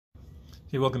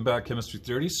Hey, welcome back, Chemistry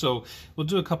 30. So we'll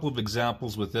do a couple of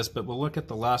examples with this, but we'll look at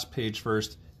the last page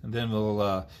first, and then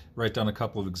we'll write down a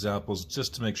couple of examples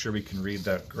just to make sure we can read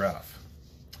that graph.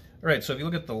 All right, so if you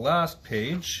look at the last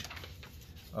page,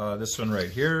 this one right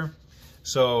here,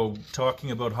 so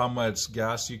talking about how much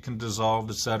gas you can dissolve,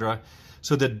 etc.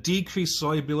 So the decreased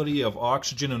solubility of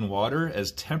oxygen in water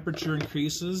as temperature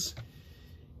increases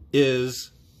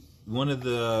is one of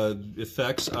the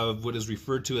effects of what is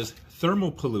referred to as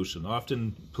thermal pollution.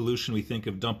 Often pollution, we think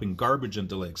of dumping garbage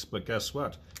into lakes, but guess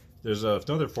what? There's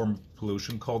another form of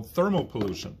pollution called thermal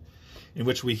pollution, in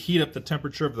which we heat up the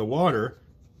temperature of the water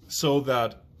so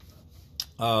that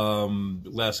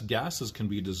less gases can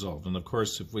be dissolved. And of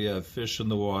course, if we have fish in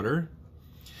the water,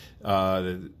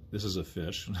 this is a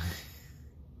fish.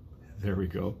 There we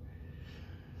go.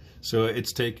 So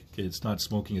it's not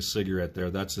smoking a cigarette there,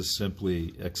 that's just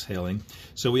simply exhaling.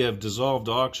 So we have dissolved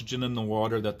oxygen in the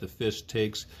water that the fish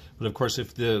takes, but of course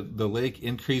if the lake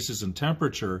increases in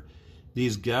temperature,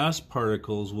 these gas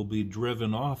particles will be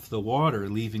driven off the water,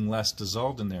 leaving less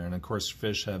dissolved in there. And of course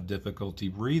fish have difficulty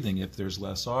breathing if there's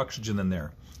less oxygen in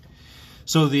there.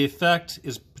 So the effect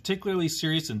is particularly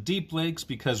serious in deep lakes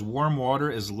because warm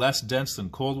water is less dense than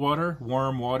cold water.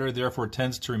 Warm water therefore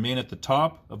tends to remain at the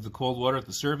top of the cold water at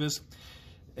the surface.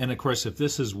 And of course, if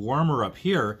this is warmer up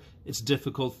here, it's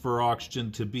difficult for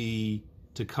oxygen to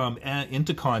come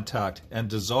into contact and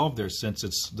dissolve there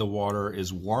since the water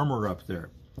is warmer up there.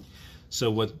 So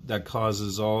what that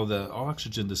causes all the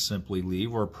oxygen to simply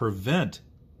leave or prevent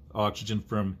oxygen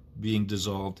from being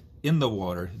dissolved in the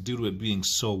water due to it being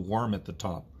so warm at the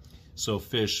top. So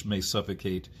fish may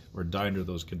suffocate or die under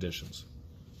those conditions.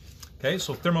 Okay,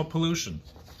 so thermal pollution,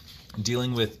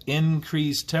 dealing with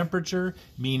increased temperature,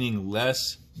 meaning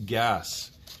less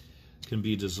gas can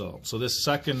be dissolved. So this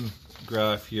second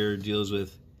graph here deals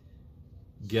with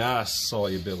gas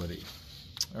solubility.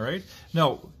 All right,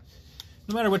 now,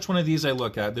 no matter which one of these I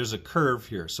look at, there's a curve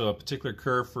here. So a particular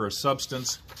curve for a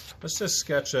substance. Let's just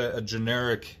sketch a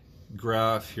generic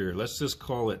graph here. Let's just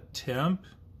call it temp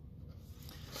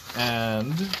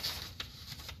and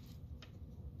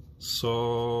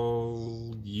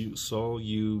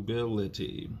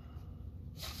solubility.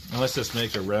 And let's just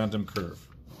make a random curve.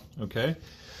 Okay?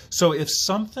 So if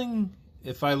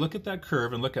I look at that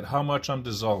curve and look at how much I'm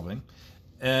dissolving,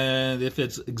 and if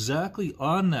it's exactly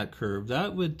on that curve,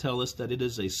 that would tell us that it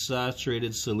is a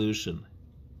saturated solution.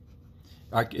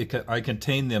 I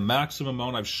contain the maximum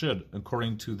amount I should,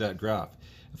 according to that graph.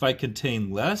 If I contain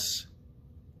less,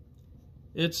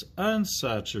 it's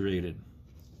unsaturated.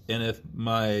 And if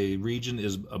my region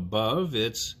is above,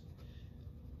 it's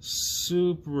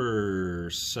super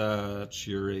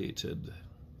saturated.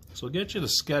 So I'll get you to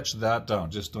sketch that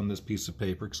down just on this piece of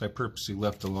paper because I purposely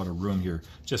left a lot of room here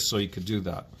just so you could do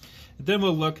that. And then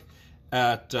we'll look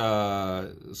at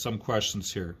some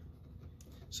questions here.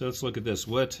 So let's look at this.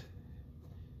 What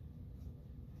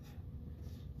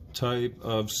type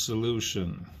of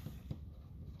solution?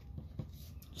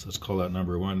 So let's call that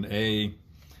number 1A.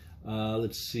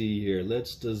 Let's see here.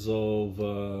 Let's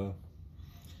dissolve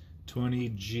 20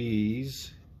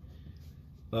 G's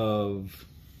of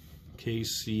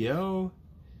KCl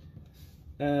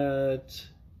at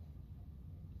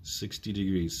 60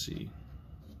 degrees C.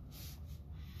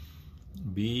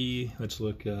 B, let's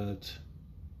look at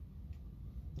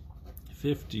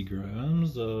 50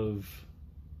 grams of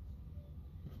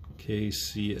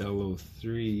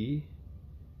KClO3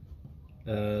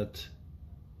 at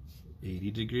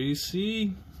 80 degrees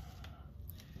C.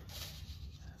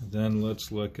 Then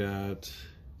let's look at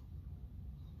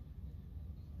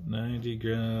 90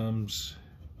 grams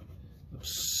of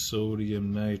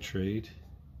sodium nitrate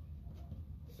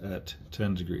at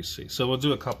 10 degrees C. So we'll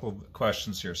do a couple of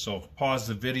questions here. So pause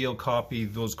the video, copy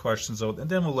those questions out, and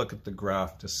then we'll look at the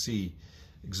graph to see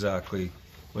exactly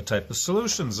what type of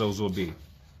solutions those will be.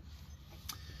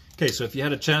 Okay, so if you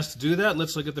had a chance to do that,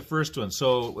 let's look at the first one.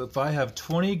 So if I have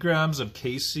 20 grams of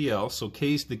KCl, so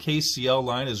the KCl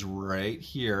line is right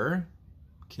here,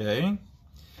 okay?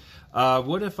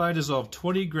 What if I dissolve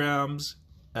 20 grams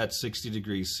at 60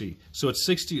 degrees C? So it's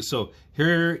 60, so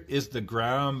here is the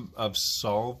gram of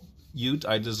solute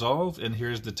I dissolve, and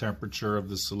here's the temperature of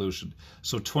the solution.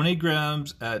 So 20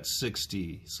 grams at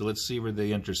 60, so let's see where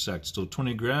they intersect. So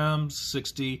 20 grams,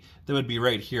 60, that would be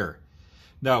right here.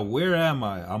 Now, where am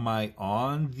I? Am I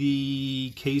on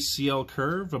the KCl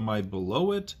curve? Am I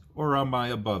below it? Or am I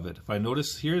above it? If I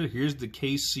notice here, here's the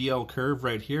KCl curve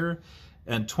right here,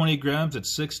 and 20 grams at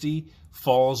 60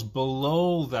 falls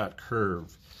below that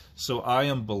curve. So I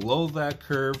am below that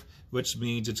curve, which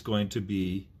means it's going to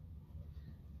be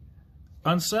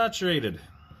unsaturated.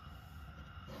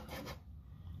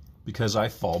 because I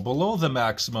fall below the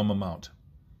maximum amount.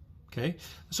 Okay,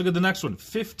 let's look at the next one.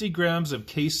 50 grams of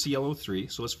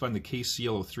KClO3. So let's find the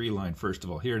KClO3 line first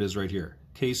of all. Here it is right here.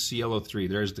 KClO3.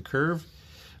 There's the curve.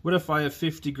 What if I have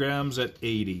 50 grams at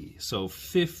 80? So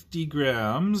 50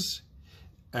 grams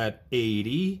at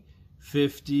 80.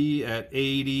 50 at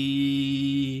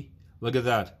 80. Look at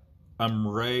that. I'm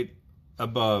right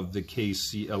above the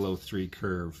KClO3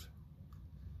 curve.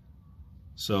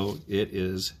 So it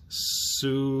is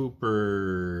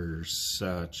super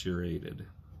saturated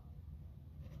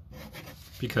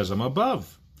because I'm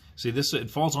above. See, this, it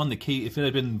falls on the K. If it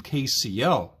had been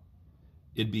KCl,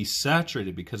 it'd be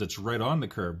saturated because it's right on the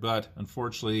curve. But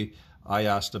unfortunately, I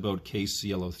asked about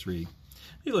KClO3.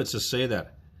 Maybe let's just say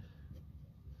that.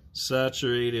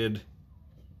 Saturated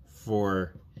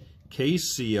for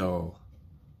KCl,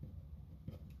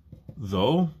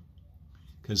 though,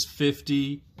 because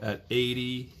 50 at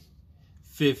 80,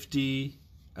 50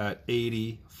 at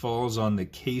 80 falls on the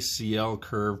KCl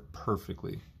curve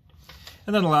perfectly.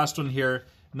 And then the last one here,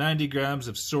 90 grams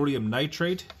of sodium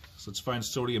nitrate. So let's find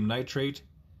sodium nitrate.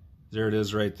 There it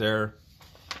is right there.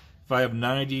 If I have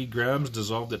 90 grams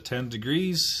dissolved at 10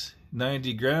 degrees,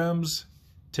 90 grams,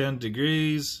 10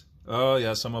 degrees. Oh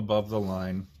yes, I'm above the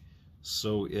line.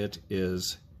 So it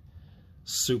is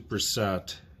super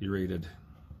saturated.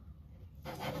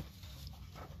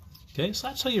 Okay, so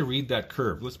that's how you read that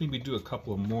curve. Let's maybe do a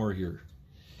couple of more here.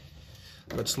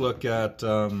 Let's look at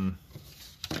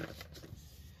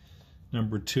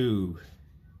number 2.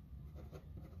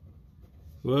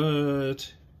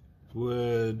 What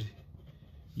would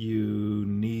you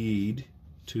need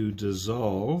to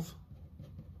dissolve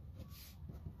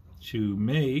to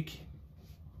make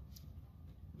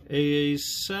a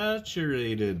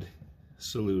saturated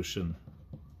solution?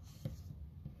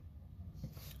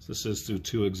 So this is through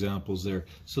 2 examples there.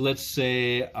 So let's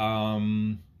say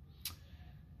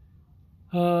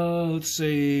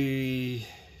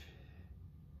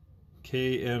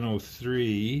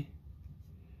KNO3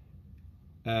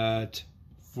 at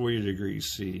 40 degrees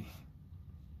C.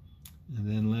 And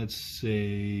then let's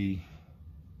say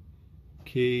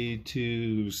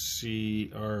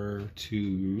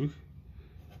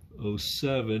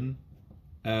K2CR2O7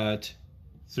 at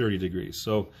 30 degrees.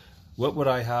 So what would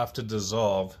I have to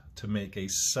dissolve to make a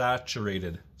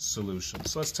saturated solution?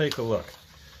 So let's take a look.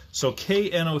 So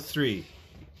KNO3,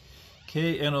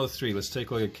 let's take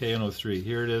a look at KNO3.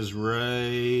 Here it is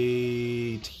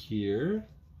right here.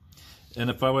 And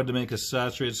if I wanted to make a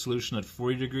saturated solution at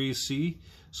 40 degrees C,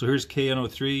 so here's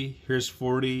KNO3, here's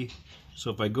 40.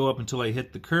 So if I go up until I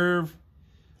hit the curve,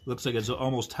 looks like it's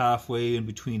almost halfway in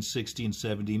between 60 and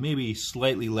 70, maybe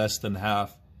slightly less than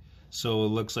half. So it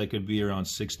looks like it'd be around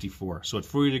 64. So at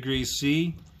 40 degrees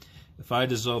C, if I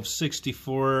dissolve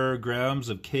 64 grams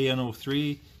of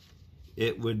KNO3,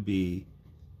 it would be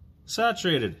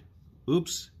saturated.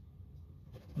 Oops,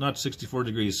 not 64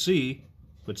 degrees C,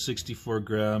 but 64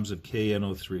 grams of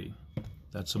KNO3.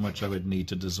 That's how much I would need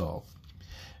to dissolve.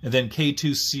 And then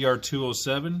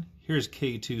K2CR2O7, here's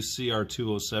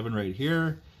K2CR2O7 right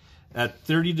here. At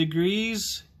 30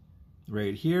 degrees,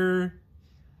 right here,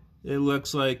 it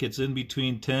looks like it's in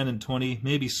between 10 and 20,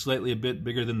 maybe slightly a bit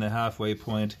bigger than the halfway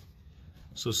point.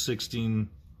 So 16,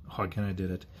 how can I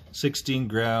did it? 16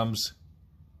 grams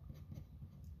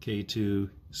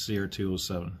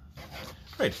K2CR2O7.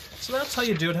 Right, so that's how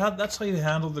you do it. That's how you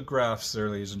handle the graphs there,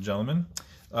 ladies and gentlemen.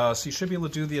 So you should be able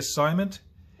to do the assignment.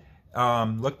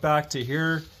 Look back to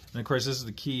here, and of course this is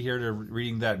the key here to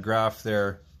reading that graph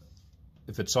there.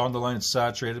 If it's on the line, it's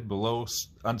saturated, below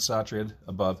unsaturated,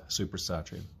 above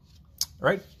supersaturated. All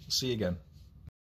right, see you again.